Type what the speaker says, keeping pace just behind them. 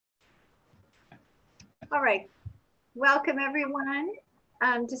All right. Welcome, everyone.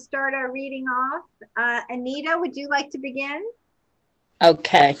 To start our reading off, Anita, would you like to begin?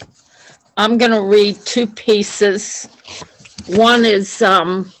 Okay. I'm going to read two pieces. One is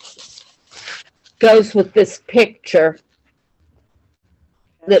goes with this picture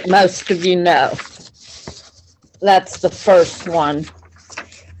that most of you know. That's the first one.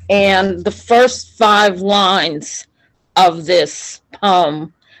 And the first 5 lines of this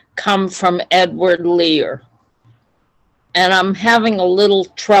poem come from Edward Lear. And I'm having a little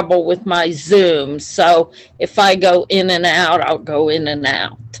trouble with my Zoom, so if I go in and out, I'll go in and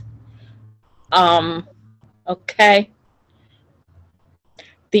out. Okay.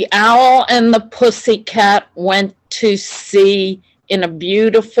 The owl and the pussycat went to sea in a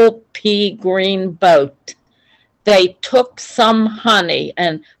beautiful pea green boat. They took some honey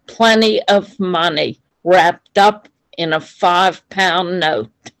and plenty of money wrapped up in a 5-pound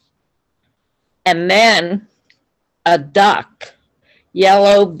note. And then a duck,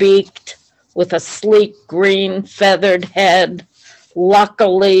 yellow-beaked with a sleek green feathered head,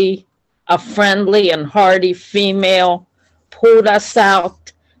 luckily a friendly and hardy female, pulled us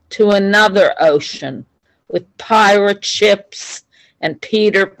out to another ocean with pirate ships and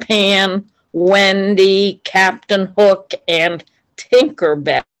Peter Pan, Wendy, Captain Hook, and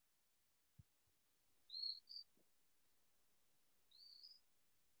Tinkerbell.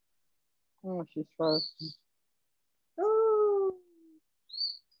 Oh, she's frozen. Oh.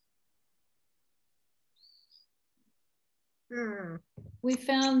 We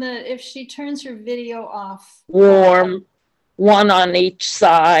found that if she turns her video off. Warm, one on each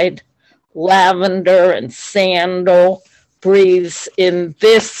side, lavender and sandal breathes in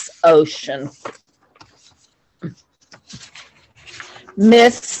this ocean.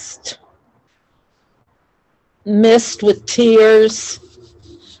 Mist with tears,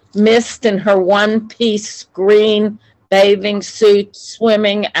 mist in her one-piece green bathing suit,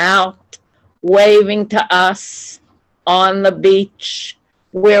 swimming out, waving to us on the beach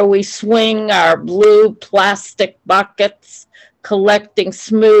where we swing our blue plastic buckets, collecting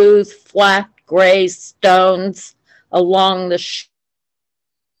smooth, flat gray stones along the shore.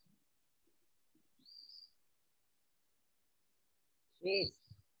 Jeez.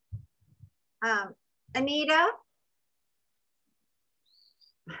 Anita?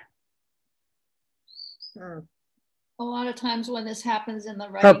 A lot of times when this happens in the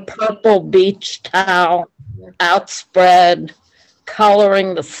Her writing. purple beach towel outspread,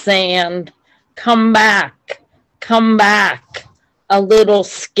 coloring the sand. Come back, a little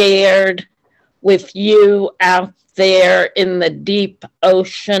scared with you out there in the deep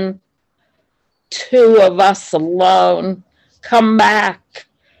ocean. 2 of us alone. Come back,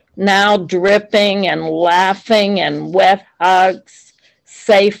 now dripping and laughing and wet hugs,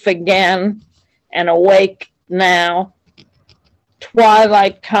 safe again and awake now.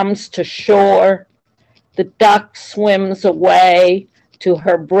 Twilight comes to shore. The duck swims away to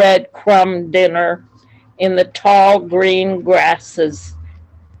her breadcrumb dinner in the tall green grasses.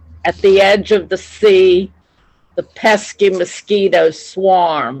 At the edge of the sea, the pesky mosquitoes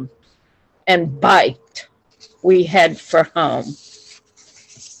swarm and bite. We head for home.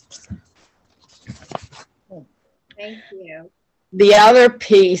 Thank you. The other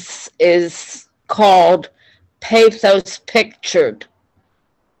piece is called Pathos Pictured.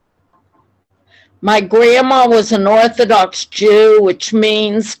 My grandma was an Orthodox Jew, which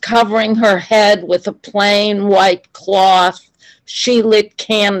means covering her head with a plain white cloth. She lit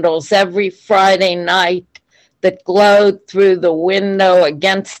candles every Friday night that glowed through the window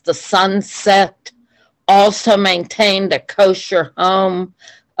against the sunset, also maintained a kosher home,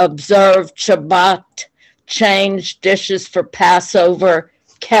 observed Shabbat, changed dishes for Passover,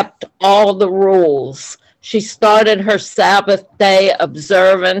 kept all the rules. She started her Sabbath day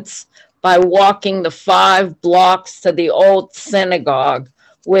observance by walking the 5 blocks to the old synagogue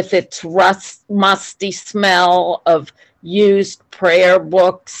with its musty smell of used prayer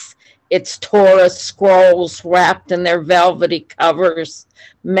books, its Torah scrolls wrapped in their velvety covers,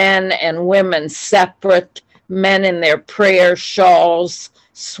 men and women separate, men in their prayer shawls,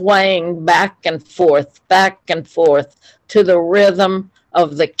 swaying back and forth to the rhythm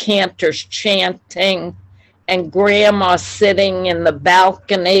of the cantors chanting, and Grandma sitting in the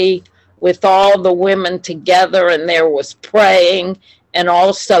balcony with all the women together, and there was praying and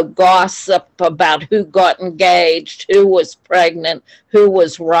also gossip about who got engaged, who was pregnant, who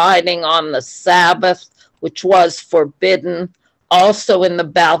was riding on the Sabbath, which was forbidden. Also in the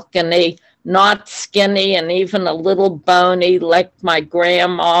balcony, not skinny and even a little bony like my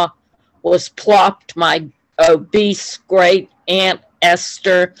grandma, was plopped my obese great aunt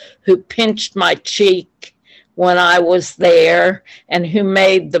Esther, who pinched my cheek when I was there and who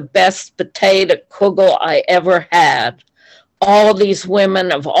made the best potato kugel I ever had. All these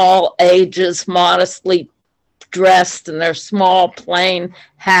women of all ages, modestly dressed in their small plain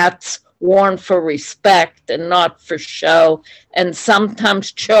hats worn for respect and not for show, and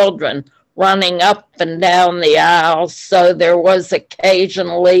sometimes children running up and down the aisles, so there was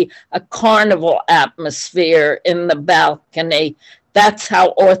occasionally a carnival atmosphere in the balcony. That's how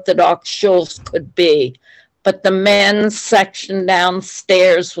Orthodox shuls could be. But the men's section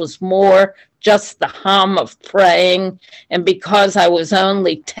downstairs was more just the hum of praying, and because I was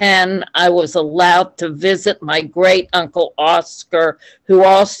only 10, I was allowed to visit my great-uncle Oscar, who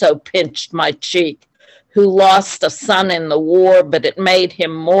also pinched my cheek, who lost a son in the war, but it made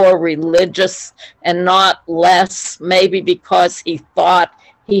him more religious and not less, maybe because he thought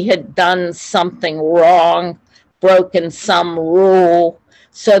he had done something wrong, broken some rule.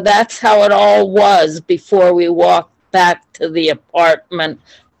 So that's how it all was before we walked back to the apartment,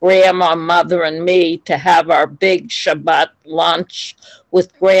 Grandma, Mother, and me, to have our big Shabbat lunch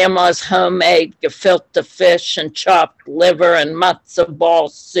with Grandma's homemade gefilte fish and chopped liver and matzo ball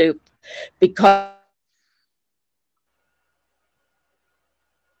soup, because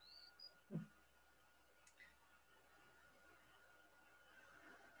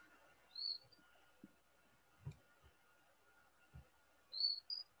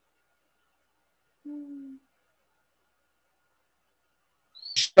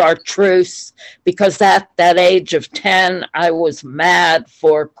chartreuse, because at that age of 10, I was mad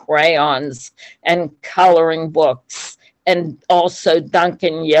for crayons and coloring books, and also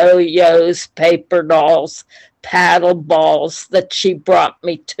Duncan yo-yos, paper dolls, paddle balls that she brought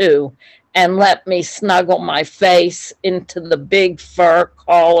me to, and let me snuggle my face into the big fur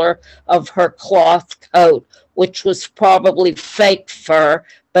collar of her cloth coat, which was probably fake fur,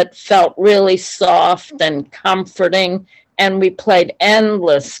 but felt really soft and comforting. And we played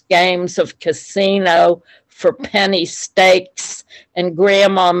endless games of casino for penny stakes, and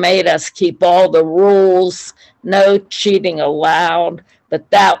Grandma made us keep all the rules, no cheating allowed. But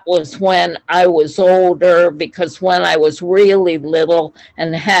that was when I was older, because when I was really little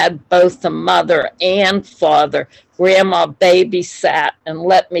and had both a mother and father, Grandma babysat and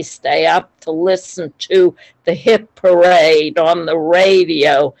let me stay up to listen to the hit parade on the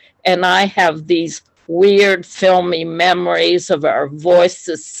radio. And I have these weird filmy memories of our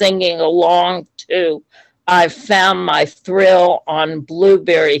voices singing along to I Found My Thrill on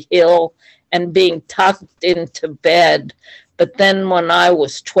Blueberry Hill and being tucked into bed. But then when I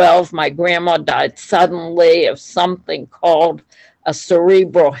was 12, my grandma died suddenly of something called a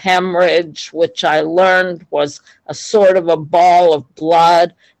cerebral hemorrhage, which I learned was a sort of a ball of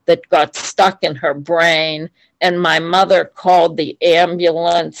blood that got stuck in her brain. And my mother called the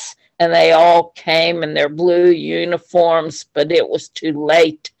ambulance, and they all came in their blue uniforms, but it was too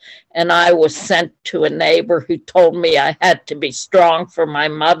late. And I was sent to a neighbor who told me I had to be strong for my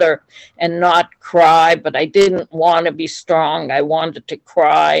mother and not cry, but I didn't want to be strong. I wanted to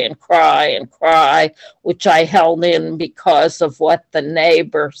cry and cry and cry, which I held in because of what the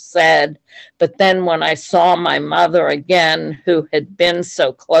neighbor said. But then when I saw my mother again, who had been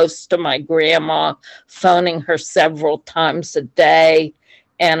so close to my grandma, phoning her several times a day,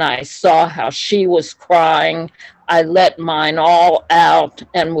 and I saw how she was crying, I let mine all out,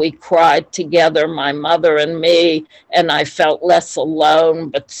 and we cried together, my mother and me, and I felt less alone.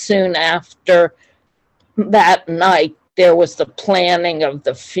 But soon after that night, there was the planning of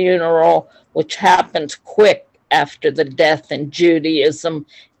the funeral, which happened quick after the death in Judaism.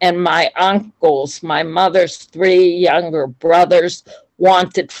 And my uncles, my mother's 3 younger brothers,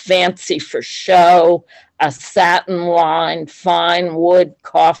 wanted fancy for show, a satin-lined fine wood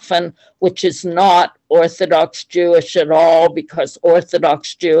coffin, which is not Orthodox Jewish at all, because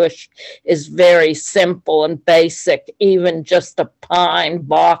Orthodox Jewish is very simple and basic. Even just a pine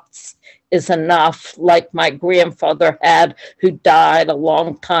box is enough, like my grandfather had, who died a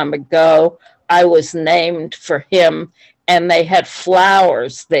long time ago. I was named for him, and they had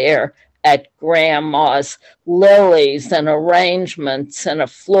flowers there at Grandma's, lilies and arrangements and a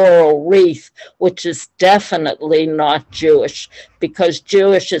floral wreath, which is definitely not Jewish, because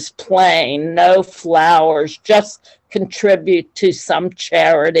Jewish is plain, no flowers, just contribute to some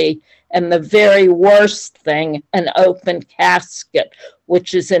charity. And the very worst thing, an open casket,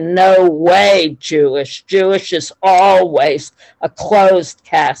 which is in no way Jewish. Jewish is always a closed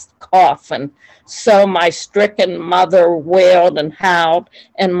coffin. So my stricken mother wailed and howled,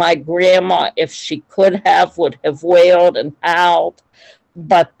 and my grandma, if she could have, would have wailed and howled.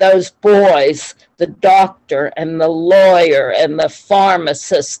 But those boys, the doctor and the lawyer and the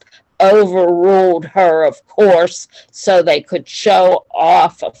pharmacist, overruled her, of course, so they could show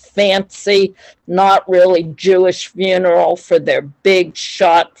off a fancy, not really Jewish funeral for their big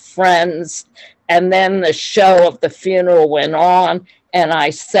shot friends. And then the show of the funeral went on, and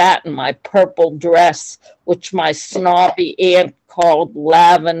I sat in my purple dress, which my snobby aunt called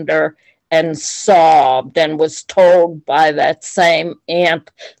lavender, and sobbed, and was told by that same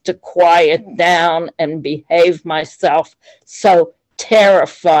aunt to quiet down and behave myself. So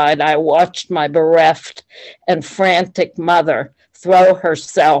terrified, I watched my bereft and frantic mother throw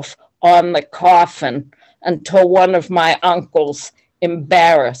herself on the coffin until one of my uncles,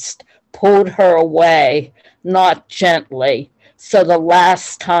 embarrassed, pulled her away, not gently. So the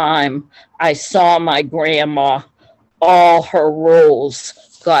last time I saw my grandma, all her rules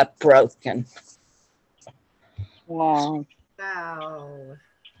got broken. Wow. Wow.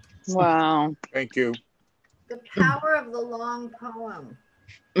 Wow. Thank you. The power of the long poem.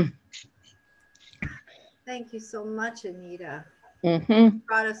 Thank you so much, Anita. Mm-hmm.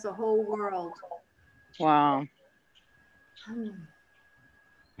 Brought us a whole world. Wow.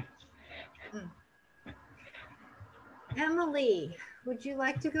 Emily, would you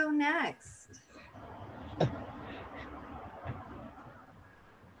like to go next?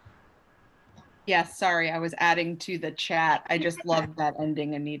 Yes, sorry, I was adding to the chat. I just loved that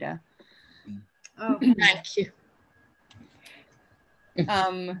ending, Anita. Oh, Thank you.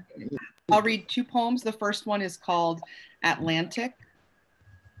 I'll read two poems. The first one is called Atlantic.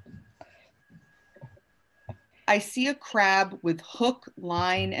 I see a crab with hook,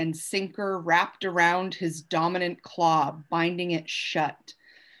 line, and sinker wrapped around his dominant claw, binding it shut,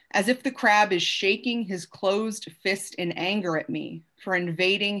 as if the crab is shaking his closed fist in anger at me for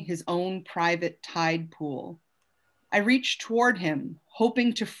invading his own private tide pool. I reach toward him,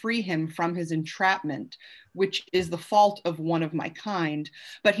 hoping to free him from his entrapment, which is the fault of one of my kind,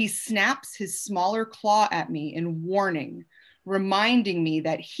 but he snaps his smaller claw at me in warning, reminding me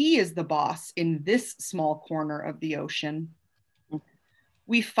that he is the boss in this small corner of the ocean.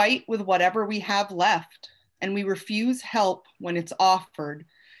 We fight with whatever we have left, and we refuse help when it's offered,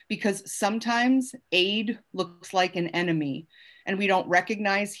 because sometimes aid looks like an enemy, and we don't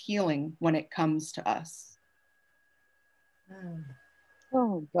recognize healing when it comes to us.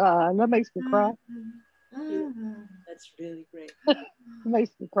 Oh God, that makes me cry. That's really great. It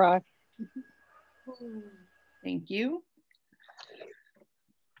makes me cry. Thank you.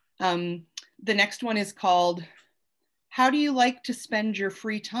 The next one is called, How Do You Like to Spend Your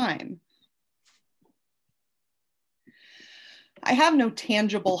Free Time? I have no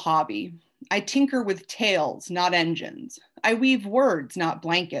tangible hobby. I tinker with tales, not engines. I weave words, not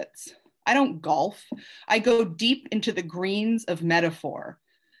blankets. I don't golf. I go deep into the greens of metaphor.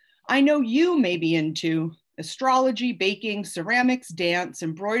 I know you may be into astrology, baking, ceramics, dance,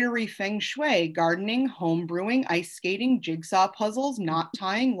 embroidery, feng shui, gardening, home brewing, ice skating, jigsaw puzzles, knot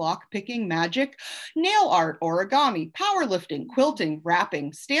tying, lock picking, magic, nail art, origami, powerlifting, quilting,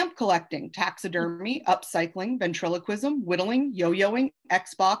 rapping, stamp collecting, taxidermy, upcycling, ventriloquism, whittling, yo-yoing,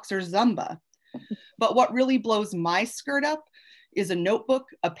 Xbox, or Zumba. But what really blows my skirt up is a notebook,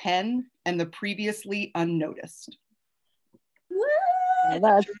 a pen, and the previously unnoticed. what?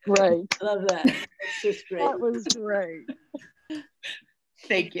 That's great. I love that. That's just great. That was great.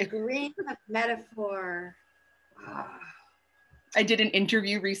 Thank you. Green of metaphor. I did an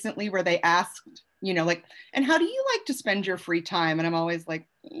interview recently where they asked, you know, like, and how do you like to spend your free time? And I'm always like,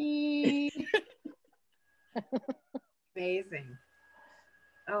 Amazing.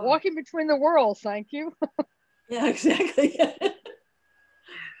 Oh. Walking between the worlds, thank you. Yeah, exactly.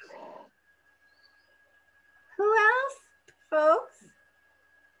 Who else, folks?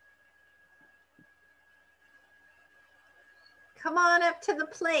 Come on up to the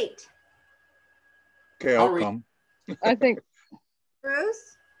plate. Okay, I'll I'll read. come. I think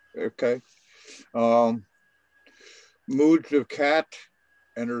Bruce? Okay. Moods of Cat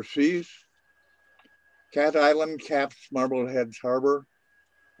and her Seas. Cat Island caps Marblehead's harbor.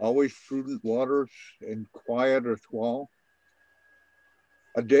 Always prudent waters and quiet or squall.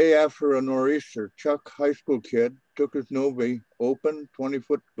 A day after a nor'easter, Chuck, high school kid, took his Novi, open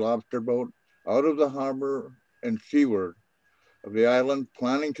 20-foot lobster boat, out of the harbor and seaward of the island,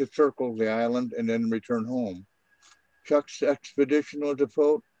 planning to circle the island and then return home. Chuck's expedition was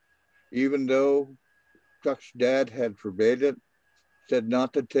afoot, even though Chuck's dad had forbade it, said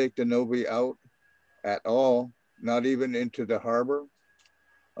not to take the Novi out at all, not even into the harbor.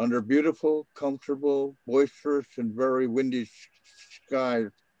 Under beautiful, comfortable, boisterous, and very windy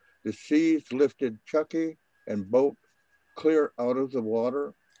skies, the seas lifted Chucky and boat clear out of the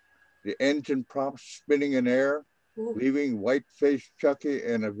water, the engine props spinning in air, leaving white-faced Chucky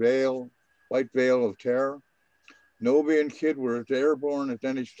in a white veil of terror. Noby and Kid were as airborne as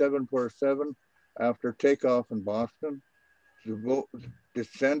any 747 after takeoff in Boston. The boat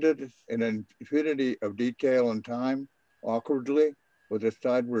descended in an infinity of detail and time, awkwardly, with a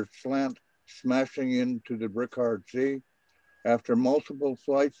sideward slant, smashing into the brick-hard sea. After multiple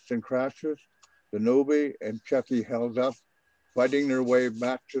flights and crashes, the Noby and Chucky held up, fighting their way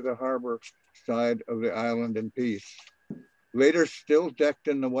back to the harbor side of the island in peace. Later, still decked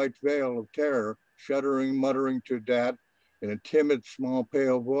in the white veil of terror, shuddering, muttering to Dad in a timid, small,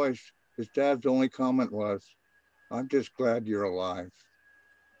 pale voice, his dad's only comment was, "I'm just glad you're alive."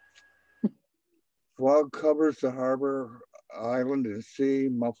 Fog covers the harbor, island, and sea,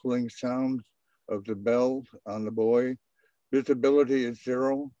 muffling sounds of the bells on the buoy. Visibility is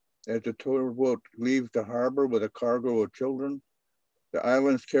zero as the tour boat leaves the harbor with a cargo of children. The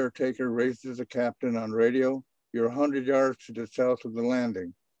island's caretaker raises the captain on radio. "You're 100 yards to the south of the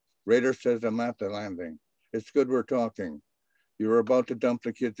landing." Raider says, "I'm at the landing. It's good we're talking. You're about to dump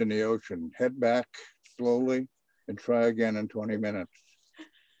the kids in the ocean. Head back slowly and try again in 20 minutes.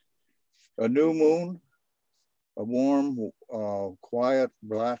 A new moon, a warm, quiet,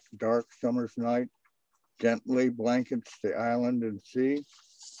 black, dark summer's night gently blankets the island and sea.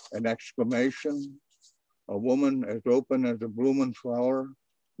 An exclamation, a woman as open as a blooming flower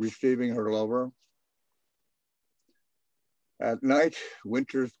receiving her lover. At night,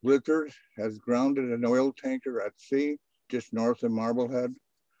 winter's blizzard has grounded an oil tanker at sea just north of Marblehead.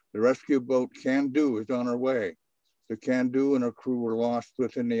 The rescue boat Can-Do is on her way. The Can-Do and her crew were lost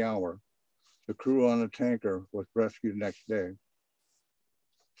within the hour. The crew on the tanker was rescued next day.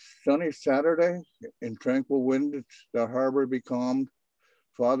 Sunny Saturday, in tranquil winds, the harbor becalmed.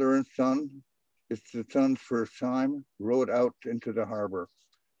 Father and son, it's the son's first time, rowed out into the harbor.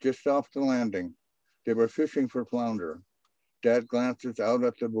 Just off the landing, they were fishing for flounder. Dad glances out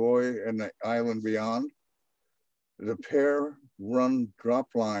at the buoy and the island beyond. The pair run drop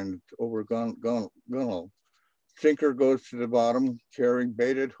lines over gunwale. Sinker goes to the bottom, carrying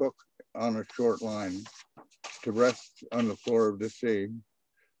baited hook on a short line to rest on the floor of the sea.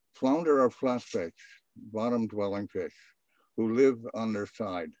 Flounder are flatfish, bottom-dwelling fish, who live on their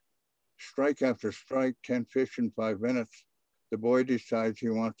side. Strike after strike, 10 fish in 5 minutes. The boy decides he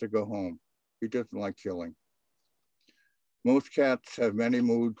wants to go home. He doesn't like killing. Most cats have many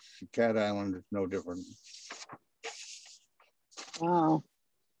moods. Cat Island is no different. Wow.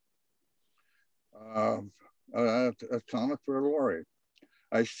 A sonnet for Lori.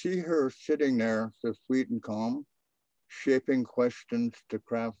 I see her sitting there, so sweet and calm, shaping questions to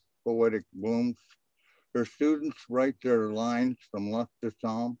craft poetic blooms. Her students write their lines from lust to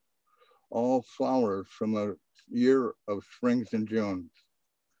psalm, all flowers from a year of springs and Junes.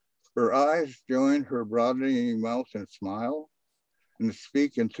 Her eyes join her broadening mouth and smile and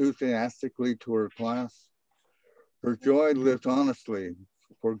speak enthusiastically to her class. Her joy lives honestly,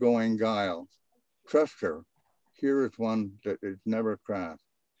 foregoing guile. Trust her. Here is one that is never crass.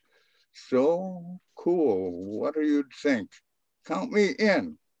 So cool. What do you think? Count me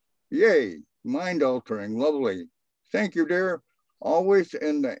in. Yay. Mind altering. Lovely. Thank you, dear. Always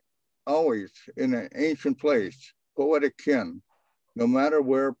in an ancient place. Poetic kin. No matter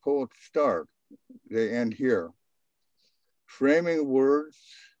where poets start, they end here. Framing words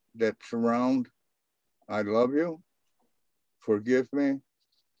that surround, I love you, forgive me,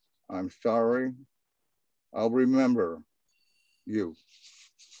 I'm sorry, I'll remember you.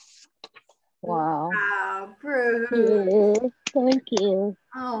 Wow. Wow, Bruce. Yeah, thank you.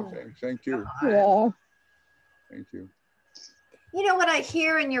 Oh, Okay, thank you. Yeah. Thank you. you know what I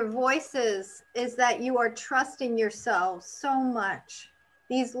hear in your voices is that you are trusting yourselves so much.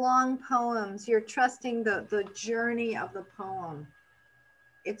 These long poems, you're trusting the journey of the poem.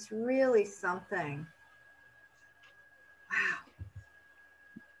 It's really something.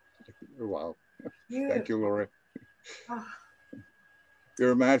 Wow. Wow. You, Thank you, Lori. oh,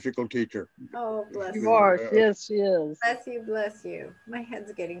 You're a magical teacher. oh, bless You you. are. Yes, she is. Bless you, bless you. My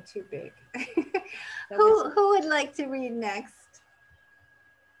head's getting too big. Who would like to read next?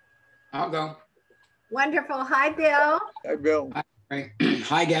 I'll go. Wonderful. Hi, Bill. Hi, Bill. Right.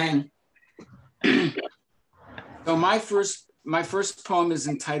 Hi, gang. So my first poem is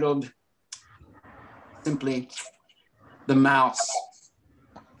entitled simply "The Mouse."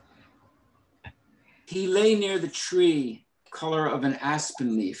 He lay near the tree, color of an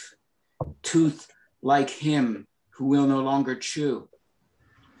aspen leaf, tooth like him who will no longer chew.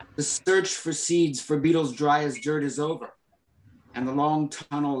 The search for seeds for beetles dry as dirt is over, and the long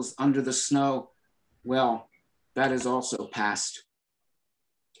tunnels under the snow, well, that is also past.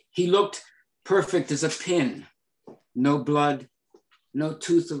 He looked perfect as a pin, no blood, no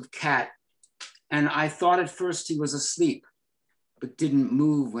tooth of cat, and I thought at first he was asleep, but didn't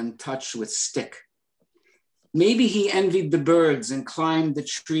move when touched with stick. Maybe he envied the birds and climbed the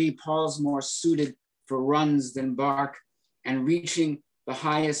tree, paws more suited for runs than bark, and reaching the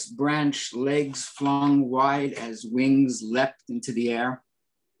highest branch, legs flung wide as wings leapt into the air.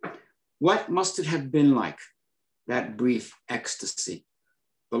 What must it have been like, that brief ecstasy,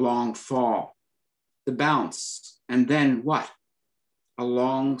 the long fall, the bounce, and then what? A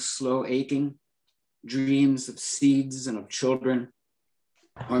long, slow aching, dreams of seeds and of children,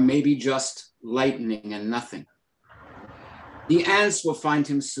 or maybe just lightning and nothing. The ants will find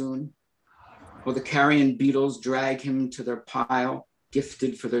him soon, or the carrion beetles drag him to their pile,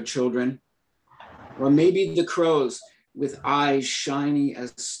 gifted for their children. Or maybe the crows with eyes shiny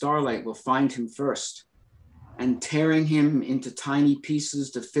as starlight will find him first, and tearing him into tiny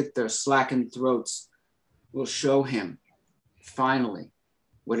pieces to fit their slackened throats will show him, finally,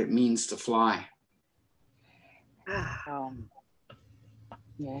 what it means to fly. Yeah.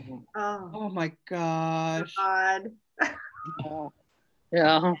 Oh my gosh. God.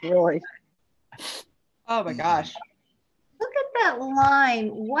 Yeah, really. Oh my gosh. Look at that line.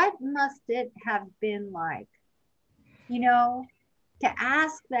 What must it have been like? You know, to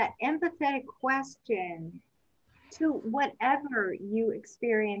ask that empathetic question to whatever you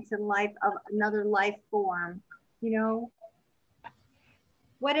experience in life of another life form, you know,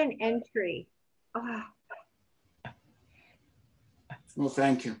 what an entry. Oh, Well,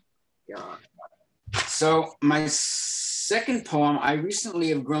 thank you. God. So my second poem, I recently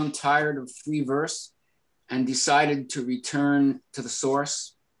have grown tired of free verse and decided to return to the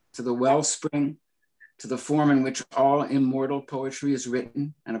source, to the wellspring, to the form in which all immortal poetry is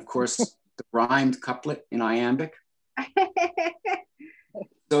written, and of course, the rhymed couplet in iambic.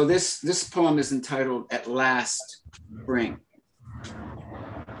 So this poem is entitled At Last Spring.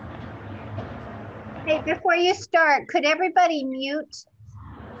 Hey, before you start, could everybody mute?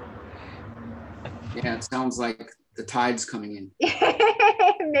 Yeah, it sounds like the tide's coming in.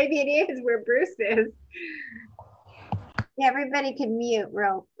 Maybe it is where Bruce is. Yeah, everybody can mute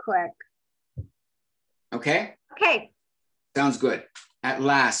real quick. Okay? Okay. Sounds good. At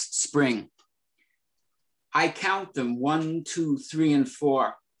last, spring. I count them 1, 2, 3, and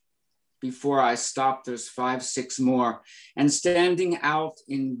 4. Before I stop, there's 5, 6 more. And standing out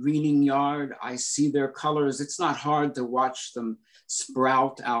in greening yard, I see their colors. It's not hard to watch them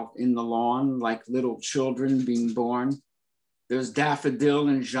sprout out in the lawn like little children being born. There's daffodil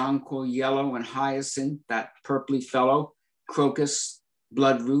and jonquil yellow and hyacinth, that purply fellow, crocus,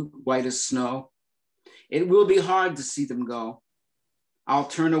 bloodroot, white as snow. It will be hard to see them go. I'll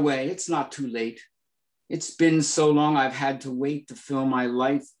turn away, it's not too late. It's been so long I've had to wait to fill my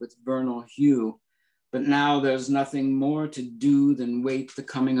life with vernal hue, but now there's nothing more to do than wait the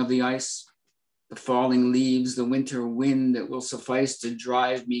coming of the ice, the falling leaves, the winter wind that will suffice to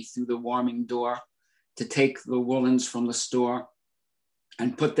drive me through the warming door, to take the woolens from the store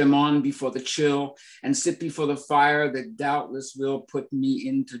and put them on before the chill and sit before the fire that doubtless will put me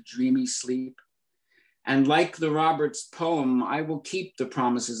into dreamy sleep. And like the Roberts poem, I will keep the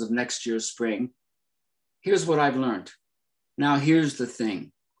promises of next year's spring. Here's what I've learned. Now here's the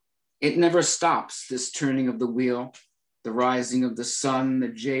thing. It never stops, this turning of the wheel, the rising of the sun, the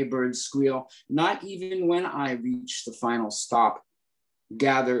jaybird squeal, not even when I reach the final stop,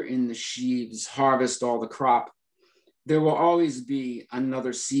 gather in the sheaves, harvest all the crop. There will always be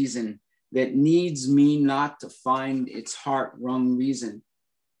another season that needs me not to find its heart-wrung reason.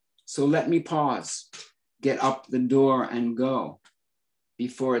 So let me pause, get up the door and go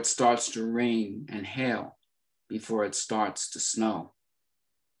before it starts to rain and hail, before it starts to snow.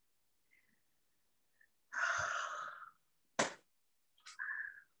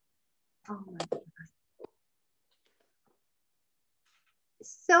 Oh my God.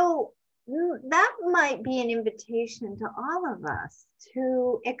 So that might be an invitation to all of us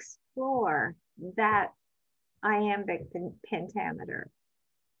to explore that iambic pentameter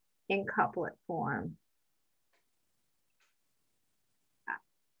in couplet form.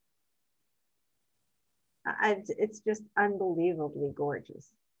 It's just unbelievably gorgeous.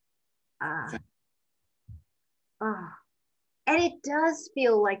 And it does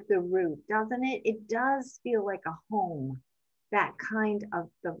feel like the root, doesn't it? It does feel like a home, that kind of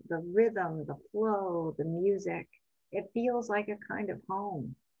the rhythm, the flow, the music. It feels like a kind of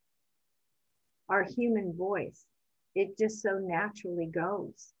home. Our human voice, it just so naturally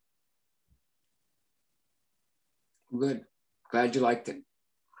goes. Good. Glad you liked it.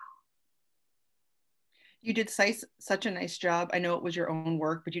 You did such a nice job. I know it was your own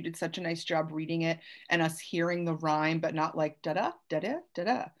work, but you did such a nice job reading it and us hearing the rhyme, but not like da-da, da-da,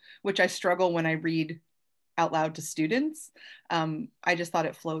 da-da, which I struggle when I read out loud to students. I just thought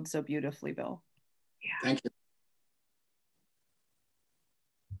it flowed so beautifully, Bill. Thank you.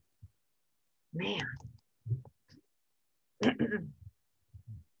 Man.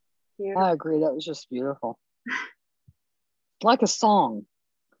 I agree. That was just beautiful. Like a song.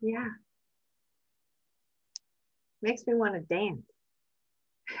 Yeah. Makes me want to dance.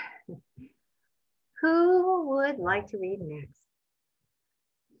 Who would like to read next?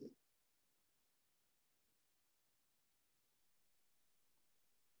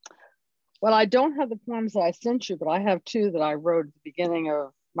 Well, I don't have the poems that I sent you, but I have two that I wrote at the beginning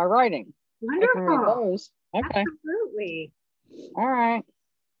of my writing. Wonderful. I can read those. Okay. Absolutely. All right.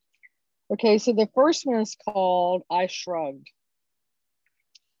 Okay, so the first one is called I Shrugged.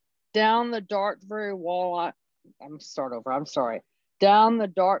 Down the dark very wall I'm sorry. Down the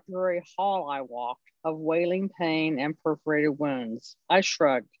dark very hall I walked, of wailing pain and perforated wounds. I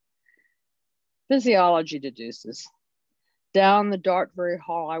shrugged. Physiology deduces. Down the dark very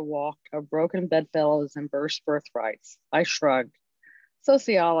hall I walked, of broken bedfellows and burst birthrights. I shrugged.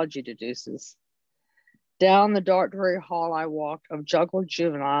 Sociology deduces. Down the dark very hall I walked, of juggled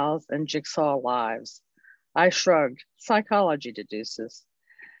juveniles and jigsaw lives. I shrugged. Psychology deduces.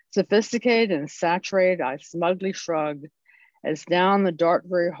 Sophisticated and saturated, I smugly shrugged as down the dark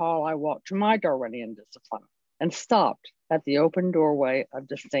very hall I walked to my Darwinian discipline and stopped at the open doorway of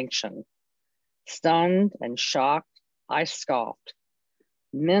distinction. Stunned and shocked, I scoffed.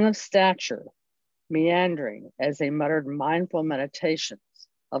 Men of stature, meandering as they muttered mindful meditations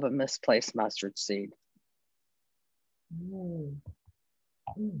of a misplaced mustard seed.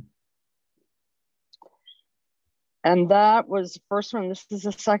 And that was the first one. This is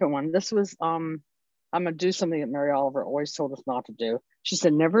the second one. This was, I'm gonna do something that Mary Oliver always told us not to do. She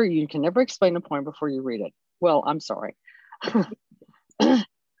said, you can never explain a poem before you read it. Well, I'm sorry.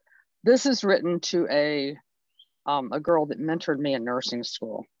 This is written to a girl that mentored me in nursing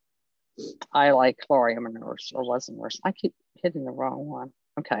school. I, like Laurie, am a nurse, or was a nurse. I keep hitting the wrong one.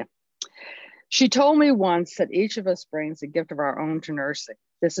 Okay. She told me once that each of us brings a gift of our own to nursing.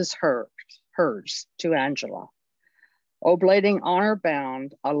 This is hers to Angela. Oblating honor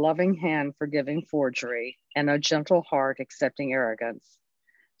bound, a loving hand forgiving forgery, and a gentle heart accepting arrogance.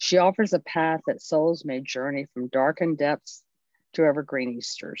 She offers a path that souls may journey from darkened depths to evergreen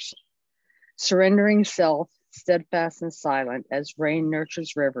Easters. Surrendering self, steadfast and silent, as rain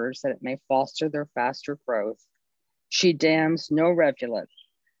nurtures rivers that it may foster their faster growth. She dams no rivulet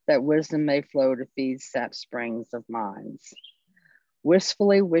that wisdom may flow to feed sap springs of minds.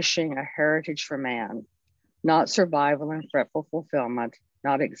 Wistfully wishing a heritage for man, not survival and fretful fulfillment,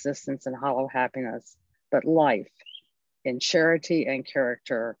 not existence and hollow happiness, but life in charity and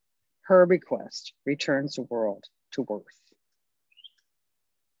character. Her bequest returns the world to worth.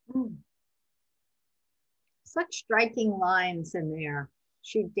 Such striking lines in there.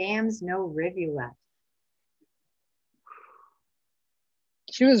 She dams no rivulet.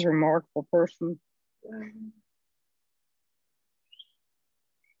 She was a remarkable person.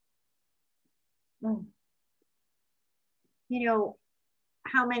 You know,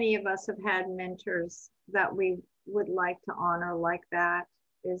 how many of us have had mentors that we would like to honor like that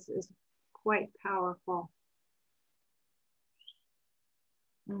is quite powerful.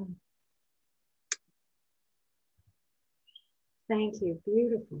 Thank you.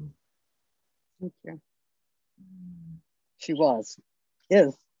 Beautiful. Thank you. She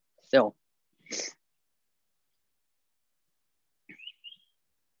is still.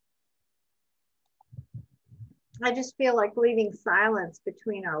 I just feel like leaving silence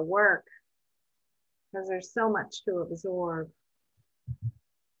between our work because there's so much to absorb.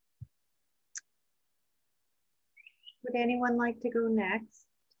 Would anyone like to go next?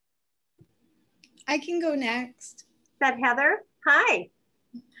 I can go next. Is that Heather? Hi.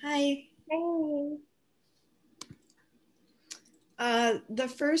 Hi. Hey. The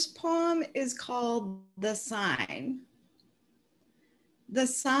first poem is called The Sign. The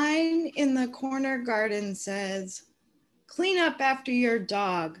sign in the corner garden says, "Clean up after your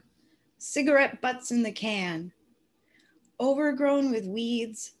dog. Cigarette butts in the can." Overgrown with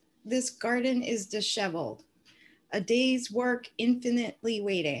weeds, this garden is disheveled. A day's work infinitely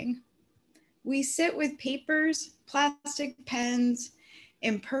waiting. We sit with papers, plastic pens,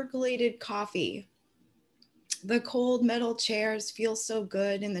 and percolated coffee. The cold metal chairs feel so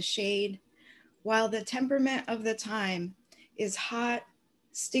good in the shade, while the temperament of the time is hot,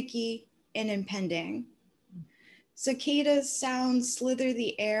 sticky, and impending. Cicadas' sounds slither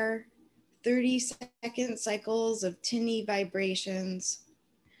the air, 30-second cycles of tinny vibrations.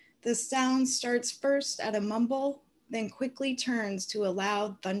 The sound starts first at a mumble, then quickly turns to a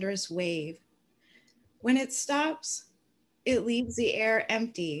loud, thunderous wave. When it stops, it leaves the air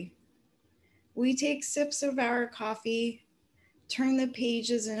empty. We take sips of our coffee, turn the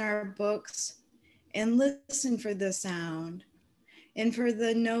pages in our books, and listen for the sound and for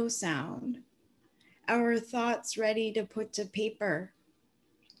the no sound. Our thoughts ready to put to paper.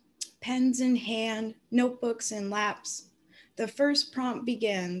 Pens in hand, notebooks in laps. The first prompt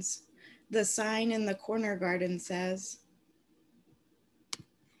begins. The sign in the corner garden says,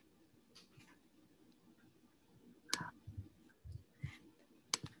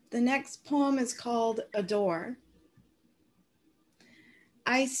 the next poem is called Adore.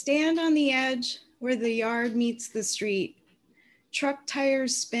 I stand on the edge where the yard meets the street. Truck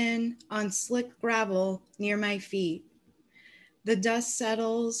tires spin on slick gravel near my feet. The dust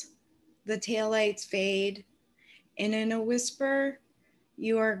settles, the taillights fade, and in a whisper,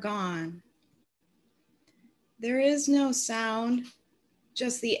 you are gone. There is no sound,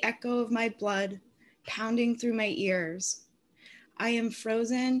 just the echo of my blood pounding through my ears. I am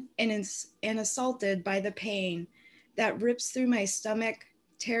frozen and assaulted by the pain that rips through my stomach,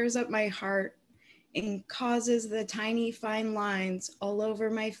 tears up my heart, and causes the tiny fine lines all over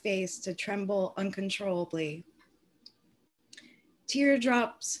my face to tremble uncontrollably.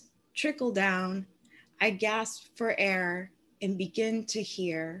 Teardrops trickle down. I gasp for air and begin to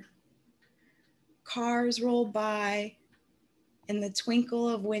hear. Cars roll by in the twinkle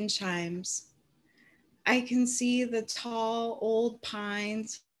of wind chimes. I can see the tall old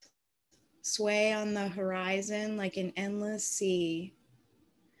pines sway on the horizon like an endless sea.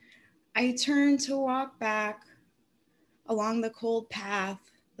 I turn to walk back along the cold path,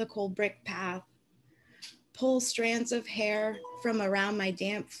 the cold brick path, pull strands of hair from around my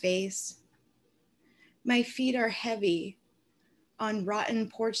damp face. My feet are heavy on rotten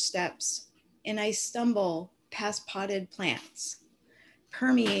porch steps, and I stumble past potted plants,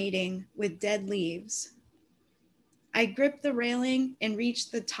 permeating with dead leaves. I grip the railing and reach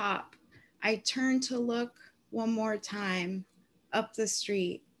the top. I turn to look one more time up the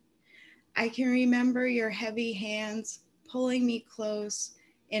street. I can remember your heavy hands pulling me close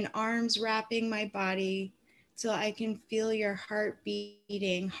and arms wrapping my body till I can feel your heart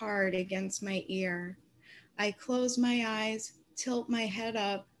beating hard against my ear. I close my eyes, tilt my head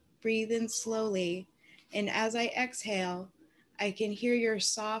up, breathe in slowly, and as I exhale, I can hear your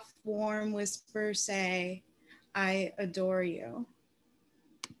soft, warm whisper say, I adore you.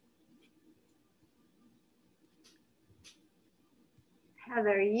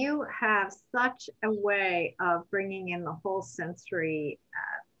 Heather, you have such a way of bringing in the whole sensory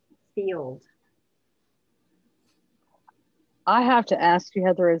field. I have to ask you,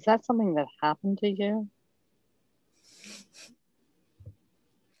 Heather, is that something that happened to you?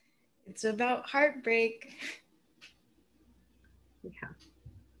 It's about heartbreak. Yeah.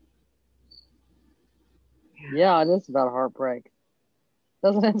 Yeah, it is about heartbreak.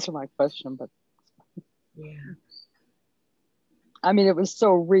 Doesn't answer my question, but yeah. I mean, it was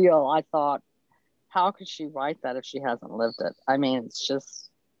so real. I thought, how could she write that if she hasn't lived it? I mean, it's just.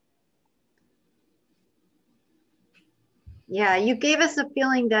 Yeah, you gave us a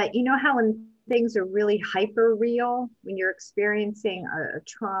feeling that, you know how when things are really hyper real, when you're experiencing a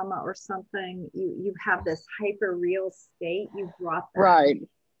trauma or something, you have this hyper real state. You brought that.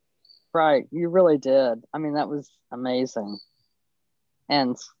 Right. You really did. I mean, that was amazing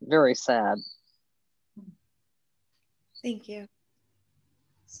and very sad. Thank you.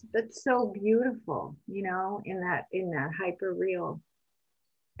 But so beautiful, you know, in that hyper real.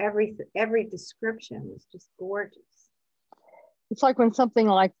 Every description was just gorgeous. It's like when something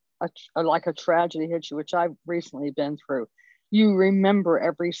like a tragedy hits you, which I've recently been through. You remember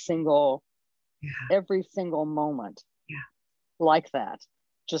every single moment. Yeah. Like that,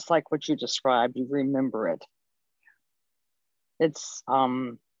 just like what you described. You remember it. It's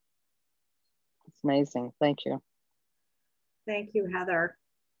amazing. Thank you. Thank you, Heather.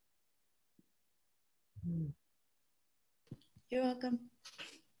 You're welcome.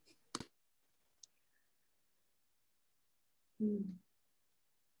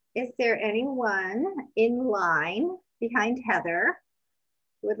 Is there anyone in line behind Heather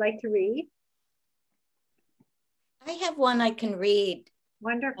who would like to read? I have one I can read.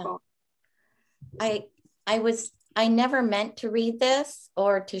 Wonderful. I never meant to read this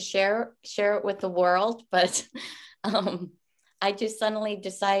or to share it with the world, but I just suddenly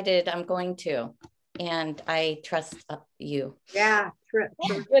decided I'm going to, and I trust you. Yeah,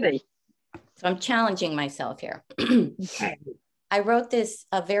 goody. So I'm challenging myself here. Okay. I wrote this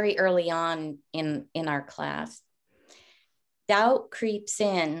very early on in our class. Doubt creeps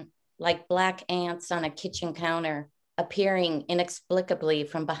in like black ants on a kitchen counter, appearing inexplicably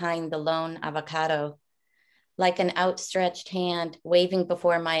from behind the lone avocado, like an outstretched hand waving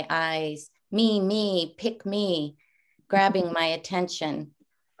before my eyes, me, pick me, grabbing my attention,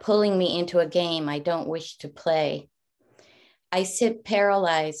 pulling me into a game I don't wish to play. I sit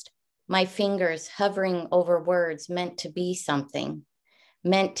paralyzed, my fingers hovering over words meant to be something,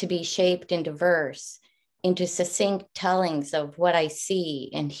 meant to be shaped into verse, into succinct tellings of what I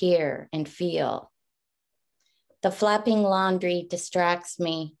see and hear and feel. The flapping laundry distracts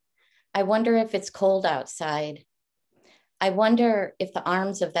me. I wonder if it's cold outside. I wonder if the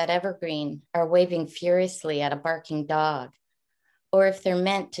arms of that evergreen are waving furiously at a barking dog, or if they're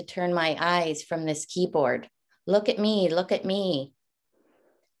meant to turn my eyes from this keyboard. Look at me, look at me.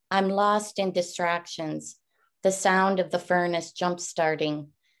 I'm lost in distractions, the sound of the furnace jump-starting,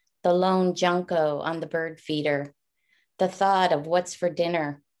 the lone junco on the bird feeder, the thought of what's for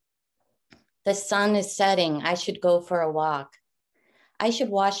dinner. The sun is setting, I should go for a walk. I should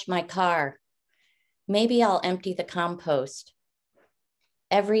wash my car. Maybe I'll empty the compost.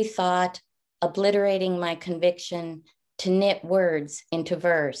 Every thought obliterating my conviction to knit words into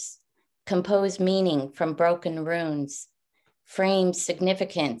verse, compose meaning from broken runes, frame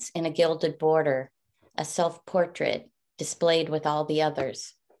significance in a gilded border, a self-portrait displayed with all the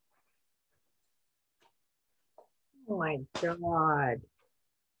others. Oh my God.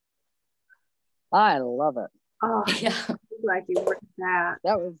 I love it. Oh, Yeah. I'm glad you read that.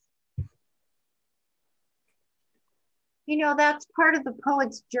 That was, You know, that's part of the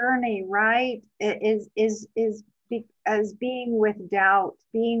poet's journey, right? It is as being with doubt,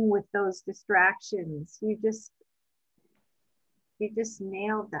 being with those distractions. You just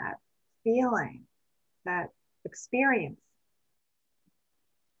nailed that feeling, that experience.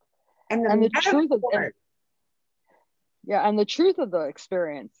 And the truth of it. Yeah, and the truth of the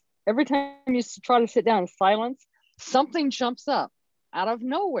experience. Every time you try to sit down in silence, something jumps up out of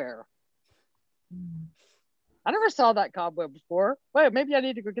nowhere. I never saw that cobweb before. Wait, maybe I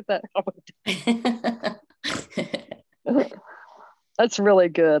need to go get that cobweb. That's really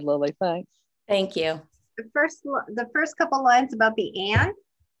good, Lily. Thanks. Thank you. The first couple lines about the ant,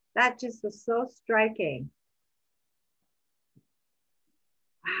 that just was so striking.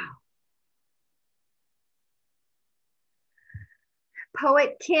 Wow.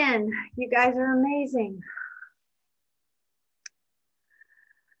 Poet Kin, you guys are amazing.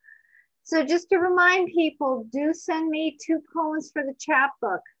 So just to remind people, do send me 2 poems for the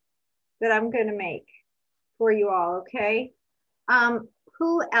chapbook that I'm going to make for you all, okay?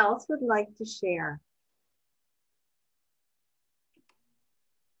 Who else would like to share?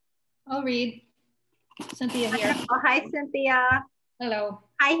 I'll read. Cynthia here. Oh, hi, Cynthia. Hello.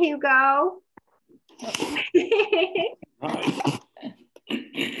 Hi, Hugo.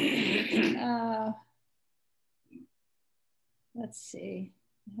 Let's see.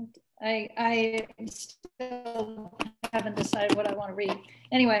 I still haven't decided what I want to read.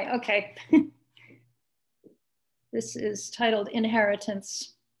 Anyway, okay. This is titled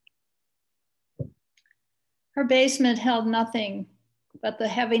Inheritance. Her basement held nothing but the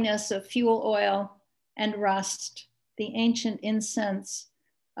heaviness of fuel oil and rust, the ancient incense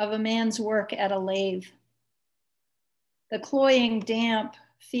of a man's work at a lathe. The cloying damp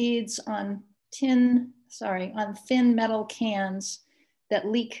feeds on thin metal cans that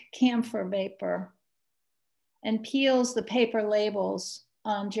leak camphor vapor and peels the paper labels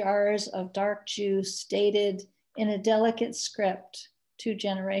on jars of dark juice dated in a delicate script 2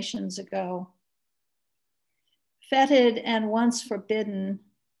 generations ago. Fetid and once forbidden,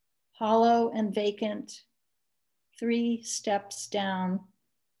 hollow and vacant, 3 steps down,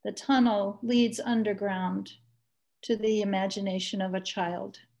 the tunnel leads underground to the imagination of a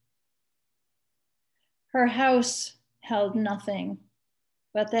child. Her house held nothing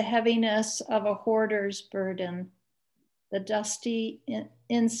but the heaviness of a hoarder's burden, the dusty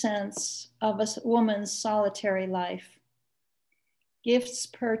incense of a woman's solitary life. Gifts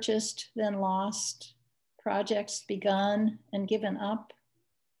purchased, then lost, projects begun and given up,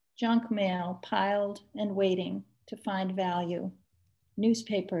 junk mail piled and waiting to find value,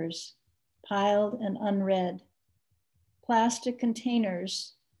 newspapers piled and unread, plastic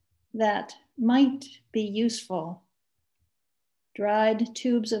containers that might be useful, dried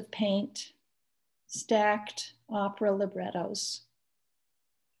tubes of paint, stacked opera librettos.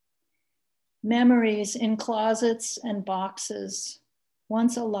 Memories in closets and boxes,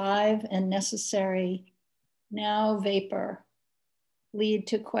 once alive and necessary, now vapor, lead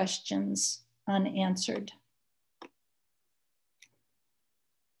to questions unanswered.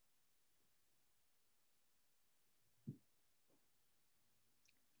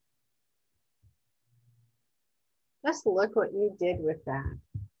 Just look what you did with that.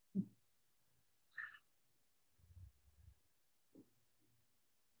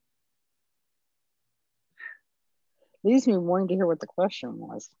 Leaves me wanting to hear what the question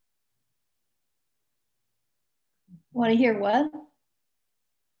was. Want to hear what?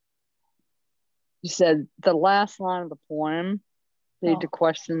 You said the last line of the poem lead to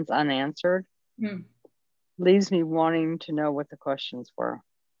questions unanswered. Hmm. Leaves me wanting to know what the questions were.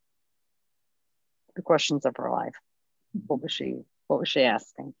 The questions of her life. What was she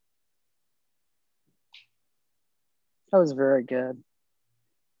asking? That was very good.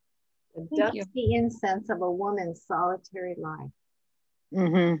 The dusty incense of a woman's solitary life.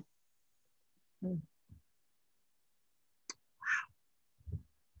 Mm-hmm.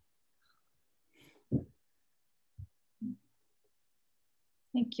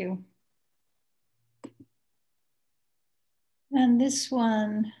 Thank you. And this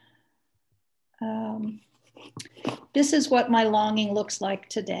one, this is what my longing looks like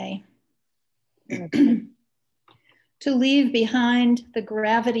today. To leave behind the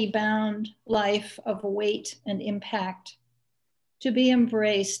gravity-bound life of weight and impact, to be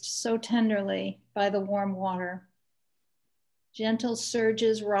embraced so tenderly by the warm water. Gentle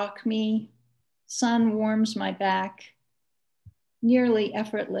surges rock me, sun warms my back, nearly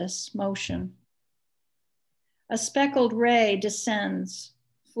effortless motion. A speckled ray descends,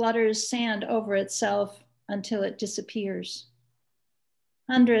 flutters sand over itself until it disappears.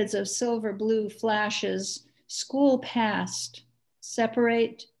 Hundreds of silver blue flashes school past,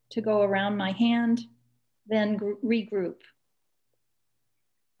 separate to go around my hand, then regroup.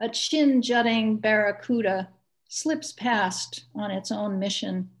 A chin-jutting barracuda slips past on its own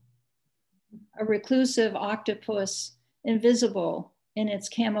mission. A reclusive octopus, invisible in its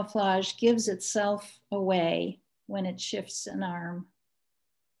camouflage, gives itself away when it shifts an arm.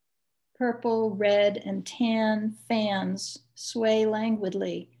 Purple, red, and tan fans sway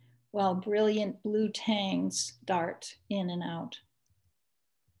languidly while brilliant blue tangs dart in and out.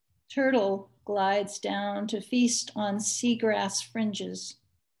 Turtle glides down to feast on seagrass fringes.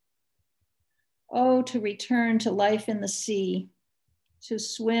 Oh, to return to life in the sea, to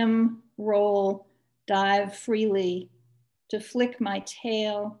swim, roll, dive freely, to flick my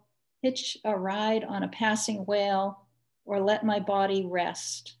tail, hitch a ride on a passing whale, or let my body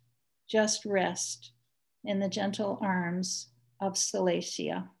rest, just rest in the gentle arms of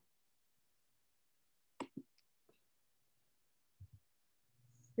Silesia.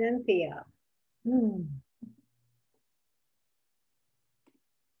 Cynthia.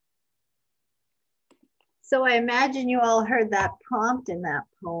 So I imagine you all heard that prompt in that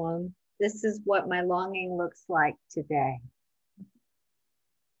poem. This is what my longing looks like today.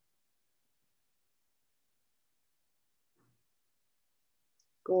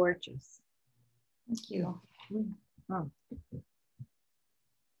 Gorgeous. Thank you. Oh.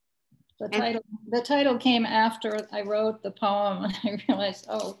 The title came after I wrote the poem, and I realized,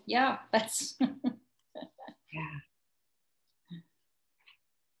 oh yeah, that's yeah.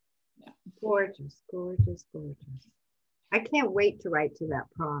 Gorgeous, gorgeous, gorgeous. I can't wait to write to that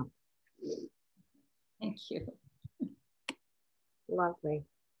prompt. Thank you. Lovely.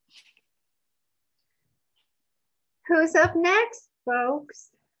 Who's up next, folks?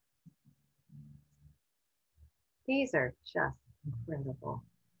 These are just incredible.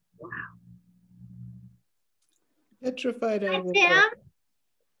 Wow. Petrified I will. Tim?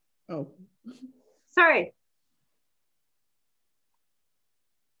 Oh. Sorry.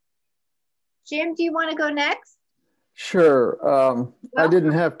 Jim, do you want to go next? Sure. I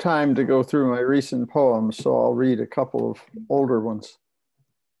didn't have time to go through my recent poems, so I'll read a couple of older ones.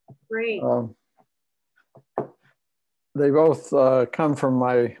 Great. They both come from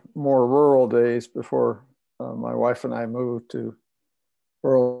my more rural days before my wife and I moved to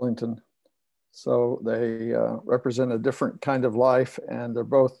Burlington. So they represent a different kind of life, and they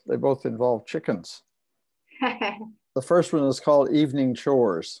both involve chickens. The first one is called Evening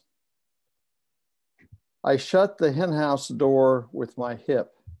Chores. I shut the henhouse door with my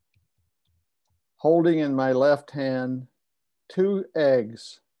hip, holding in my left hand 2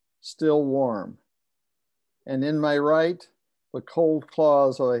 eggs still warm, and in my right, the cold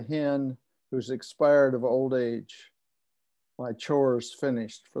claws of a hen who's expired of old age, my chores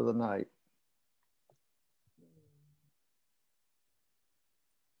finished for the night.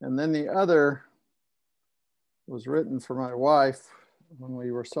 And then the other was written for my wife when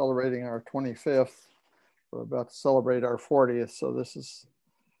we were celebrating our 25th. We're about to celebrate our 40th, so this is,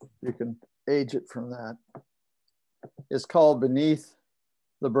 you can age it from that. It's called Beneath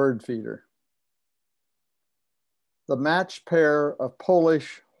the Bird Feeder. The matched pair of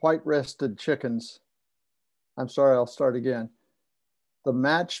Polish white-breasted chickens I'm sorry, I'll start again. The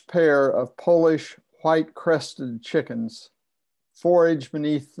matched pair of Polish white-crested chickens forage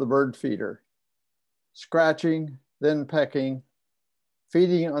beneath the bird feeder, scratching, then pecking,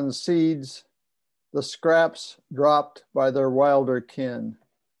 feeding on seeds, the scraps dropped by their wilder kin.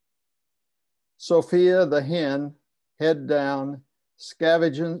 Sophia the hen, head down,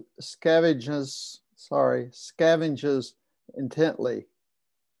 scavenges intently,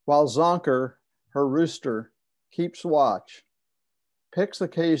 while Zonker, her rooster, keeps watch, picks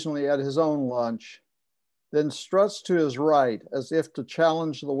occasionally at his own lunch, then struts to his right as if to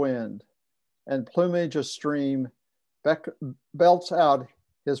challenge the wind, and plumage astream belts out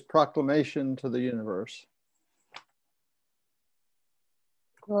his proclamation to the universe.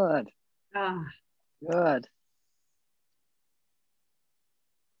 Good. Ah, Good.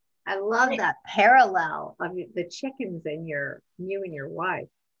 I love that parallel of the chickens and you and your wife.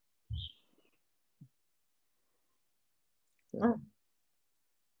 Oh.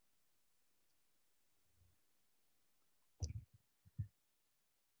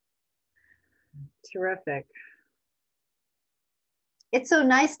 Terrific. It's so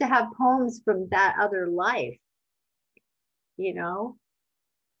nice to have poems from that other life, you know?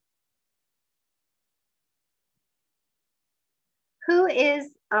 Who is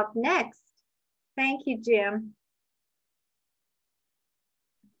up next? Thank you, Jim.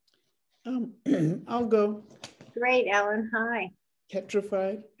 I'll go. Great, Ellen. Hi.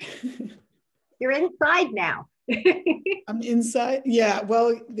 Petrified. You're inside now. I'm inside. Yeah,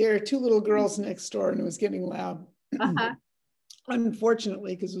 well, there are two little girls next door and it was getting loud. Uh-huh.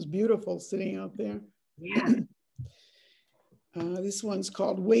 Unfortunately, because it was beautiful sitting out there. Yeah. This one's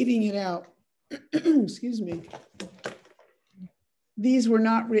called Waiting It Out. Excuse me. These were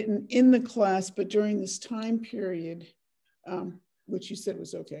not written in the class, but during this time period, which you said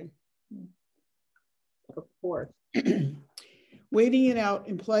was okay. Of course. Waiting it out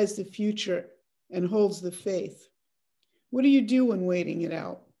implies the future and holds the faith. What do you do when waiting it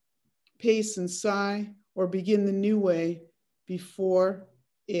out? Pace and sigh, or begin the new way before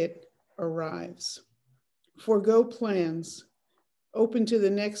it arrives. Forgo plans, open to the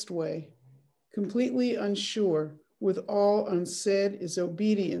next way, completely unsure, with all unsaid is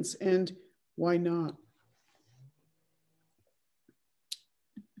obedience, and why not?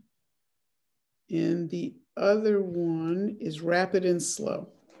 And the other one is rapid and slow.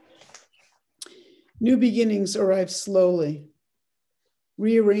 New beginnings arrive slowly,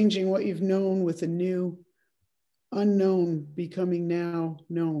 rearranging what you've known with a new, unknown becoming now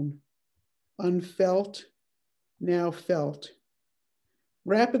known, unfelt, now felt.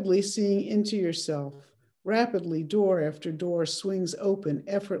 Rapidly seeing into yourself, rapidly door after door swings open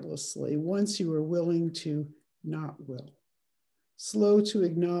effortlessly once you are willing to not will. Slow to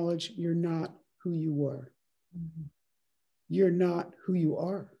acknowledge you're not who you were. You're not who you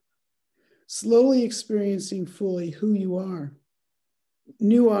are. Slowly experiencing fully who you are.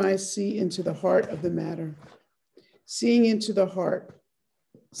 New eyes see into the heart of the matter. Seeing into the heart,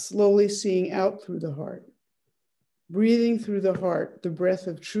 slowly seeing out through the heart. Breathing through the heart, the breath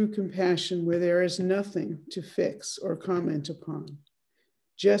of true compassion where there is nothing to fix or comment upon.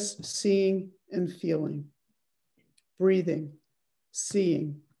 Just seeing and feeling. Breathing,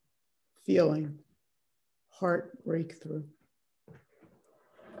 seeing, feeling, heart breakthrough.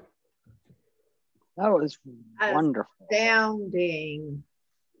 That was wonderful. Astounding.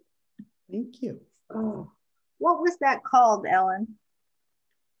 Thank you. Oh, what was that called, Ellen?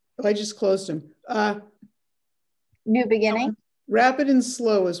 Oh, I just closed them. New beginning. Rapid and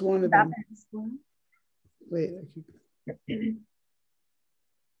slow is one of them. Rapid and slow. Wait.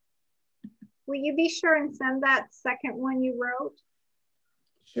 Will you be sure and send that second one you wrote?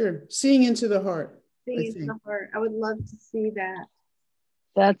 Sure. Seeing into the heart. Seeing into the heart. I would love to see that.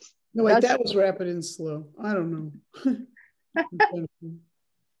 No, wait, that was rapid and slow. I don't know.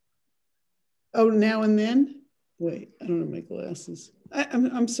 Oh, now and then? Wait, I don't have my glasses.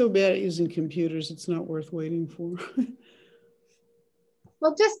 I'm so bad at using computers, it's not worth waiting for.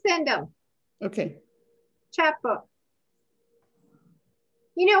 Well, just send them. Okay. Chat book.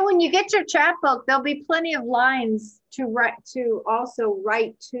 You know, when you get your chat book, there'll be plenty of lines to write to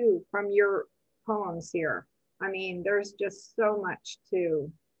from your poems here. I mean, there's just so much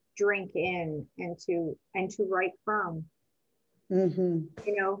to drink in and to write from. You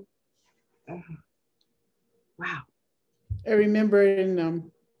know, wow. I remember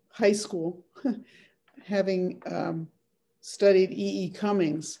in high school having studied E.E.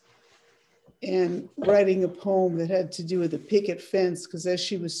 Cummings and writing a poem that had to do with a picket fence, because as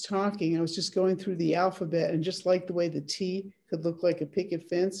she was talking, I was just going through the alphabet and just like the way the T could look like a picket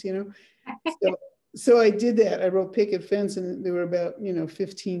fence, you know. So so I did that. I wrote picket fence, and there were about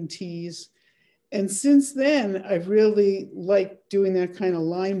 15 T's. And since then, I've really liked doing that kind of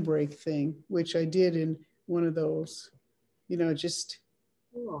line break thing, which I did in one of those, just,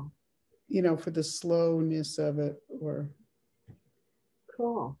 Cool. For the slowness of it, or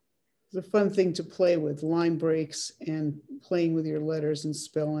Cool. it's a fun thing to play with, line breaks and playing with your letters and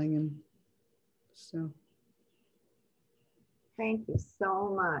spelling. And so. Thank you so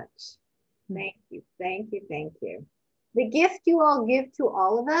much. Thank you, thank you, thank you. The gift you all give to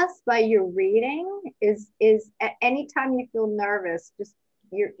all of us by your reading is at any time you feel nervous, just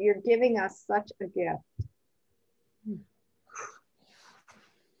you're giving us such a gift.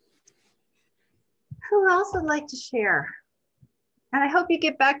 Who else would like to share? And I hope you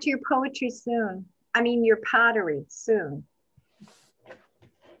get back to your poetry soon. I mean, your pottery soon.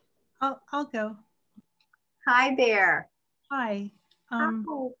 I'll go. Hi there. Hi. Hi.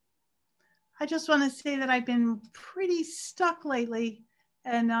 I just want to say that I've been pretty stuck lately,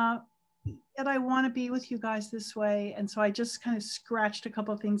 and I want to be with you guys this way. And so I just kind of scratched a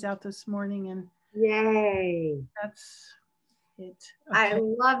couple of things out this morning, and yay, that's it. Okay. I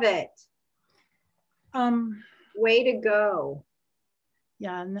love it. Way to go.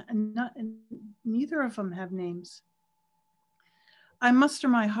 Yeah, neither of them have names. I muster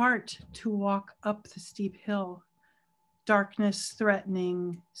my heart to walk up the steep hill. Darkness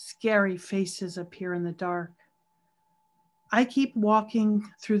threatening, scary faces appear in the dark. I keep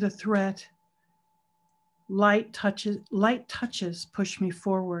walking through the threat. Light touches push me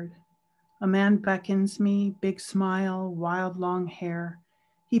forward. A man beckons me, big smile, wild long hair.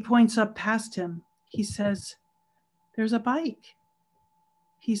 He points up past him. He says, "There's a bike."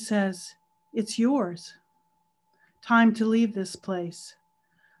 He says, "It's yours." Time to leave this place.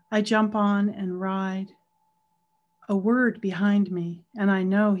 I jump on and ride. A word behind me, and I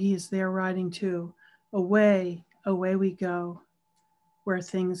know he is there riding too. Away, away we go, where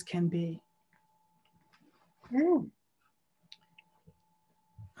things can be.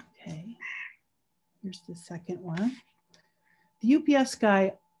 Okay, here's the second one. The UPS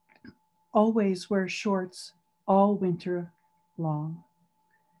guy always wears shorts all winter long.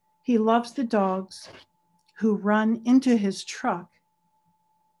 He loves the dogs who run into his truck.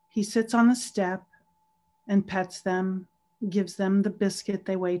 He sits on the step and pets them, gives them the biscuit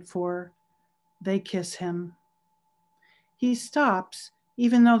they wait for. They kiss him. He stops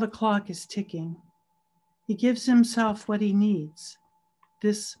even though the clock is ticking. He gives himself what he needs,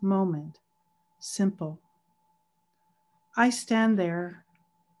 this moment, simple. I stand there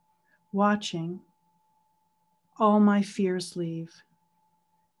watching. All my fears leave.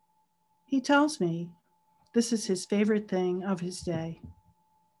 He tells me this is his favorite thing of his day.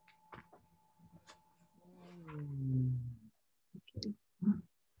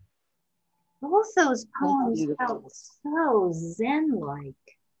 Both those poems felt so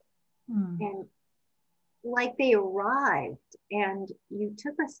zen-like and like they arrived, and you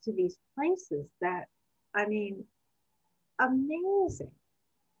took us to these places that, I mean, amazing.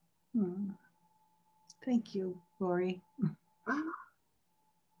 Thank you, Lori.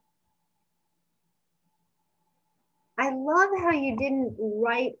 I love how you didn't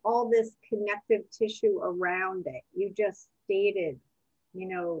write all this connective tissue around it. You just stated,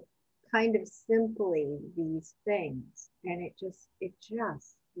 kind of simply these things, and it just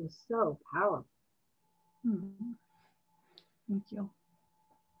was so powerful. Thank you.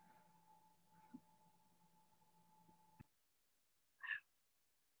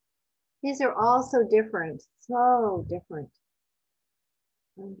 These are all so different, so different.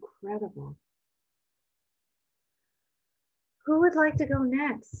 Incredible. Who would like to go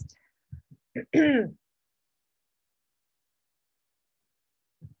next?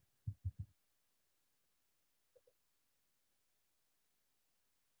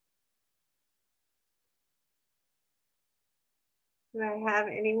 Do I have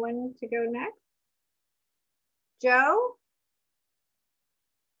anyone to go next? Joe?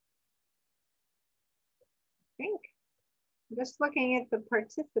 I think. I'm just looking at the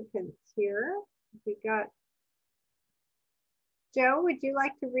participants here. We got Joe, would you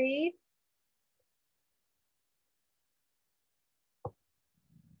like to read?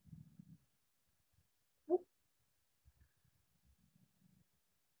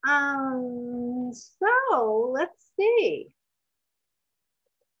 So let's see.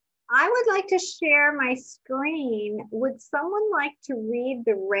 I would like to share my screen. Would someone like to read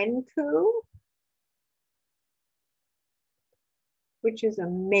the Renku? Which is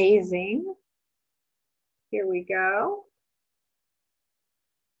amazing. Here we go.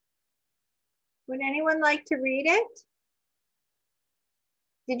 Would anyone like to read it?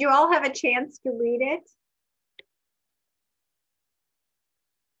 Did you all have a chance to read it?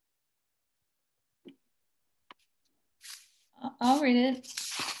 I'll read it.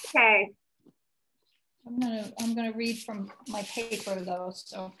 Okay. I'm gonna read from my paper though,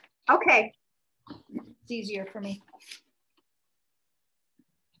 so Okay. it's easier for me.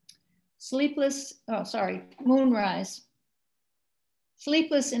 Moonrise.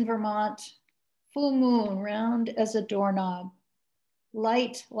 Sleepless in Vermont, full moon round as a doorknob,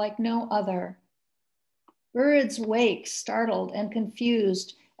 light like no other. Birds wake, startled and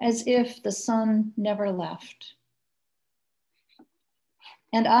confused, as if the sun never left.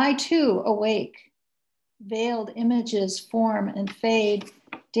 And I too awake, veiled images form and fade,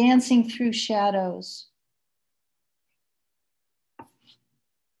 dancing through shadows.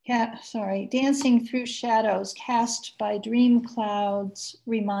 Dancing through shadows cast by dream clouds,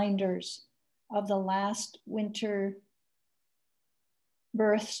 reminders of the last winter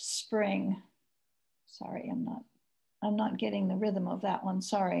birthed spring. Sorry, I'm not getting the rhythm of that one,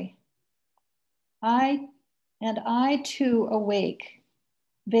 sorry. I too awake,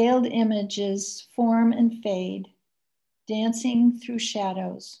 veiled images form and fade, dancing through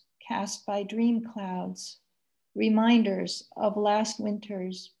shadows cast by dream clouds, reminders of last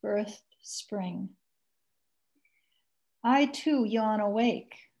winter's birthed spring. I too yawn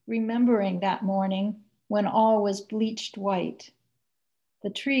awake, remembering that morning when all was bleached white, the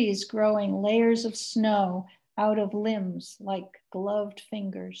trees growing layers of snow out of limbs like gloved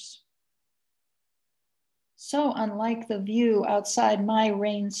fingers. So unlike the view outside my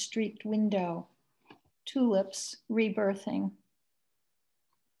rain-streaked window, tulips rebirthing.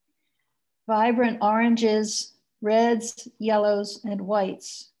 Vibrant oranges, reds, yellows, and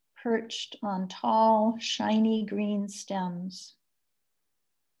whites perched on tall, shiny green stems.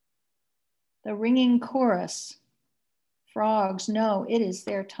 The ringing chorus, frogs know it is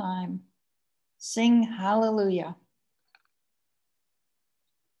their time. Sing hallelujah.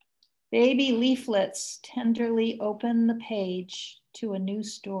 Baby leaflets tenderly open the page to a new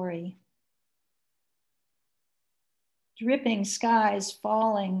story. Dripping skies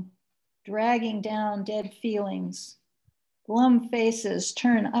falling, dragging down dead feelings. Glum faces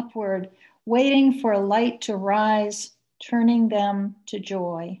turn upward, waiting for light to rise, turning them to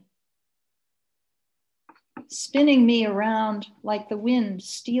joy. Spinning me around like the wind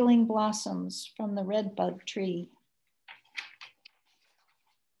stealing blossoms from the redbud tree.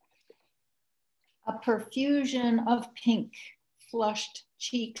 A perfusion of pink, flushed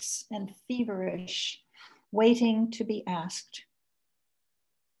cheeks and feverish, waiting to be asked.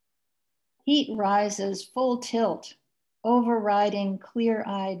 Heat rises full tilt, overriding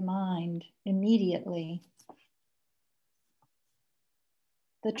clear-eyed mind immediately.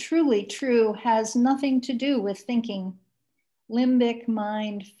 The truly true has nothing to do with thinking. Limbic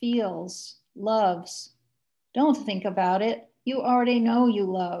mind feels, loves. Don't think about it. You already know you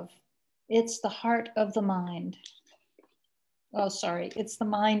love. It's the heart of the mind. Oh, sorry, it's the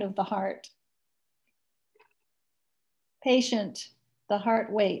mind of the heart. Patient, the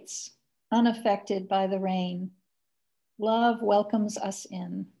heart waits, unaffected by the rain. Love welcomes us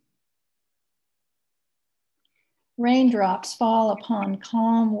in. Raindrops fall upon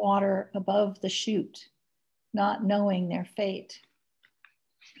calm water above the chute, not knowing their fate.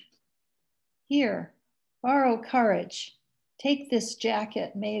 Here, borrow courage. Take this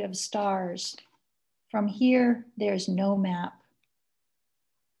jacket made of stars. From here, there's no map.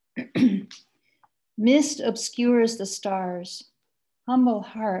 Mist obscures the stars. Humble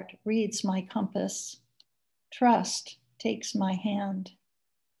heart reads my compass. Trust takes my hand.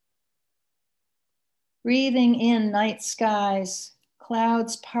 Breathing in night skies,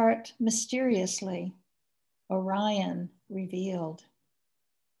 clouds part mysteriously. Orion revealed.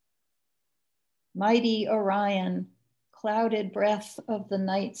 Mighty Orion, clouded breath of the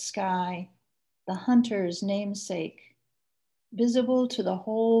night sky, the hunter's namesake. Visible to the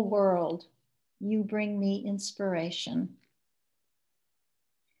whole world, you bring me inspiration.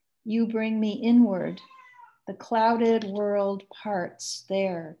 You bring me inward, the clouded world parts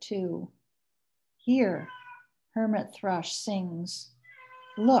there too. Here, hermit thrush sings,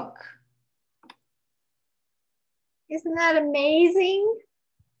 look. Isn't that amazing?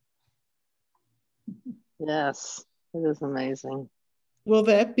 Yes, it is amazing. Will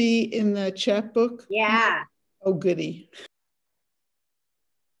that be in the chapbook? Yeah. Oh, goody.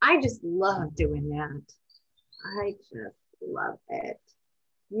 I just love doing that. I just love it.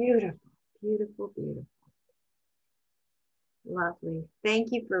 Beautiful, beautiful, beautiful. Lovely.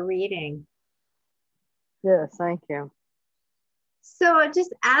 Thank you for reading. Yes, thank you. So I'll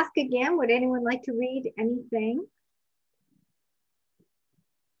just ask again, would anyone like to read anything?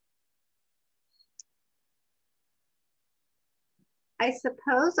 I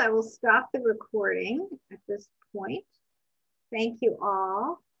suppose I will stop the recording at this point. Thank you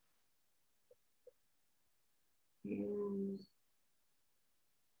all. And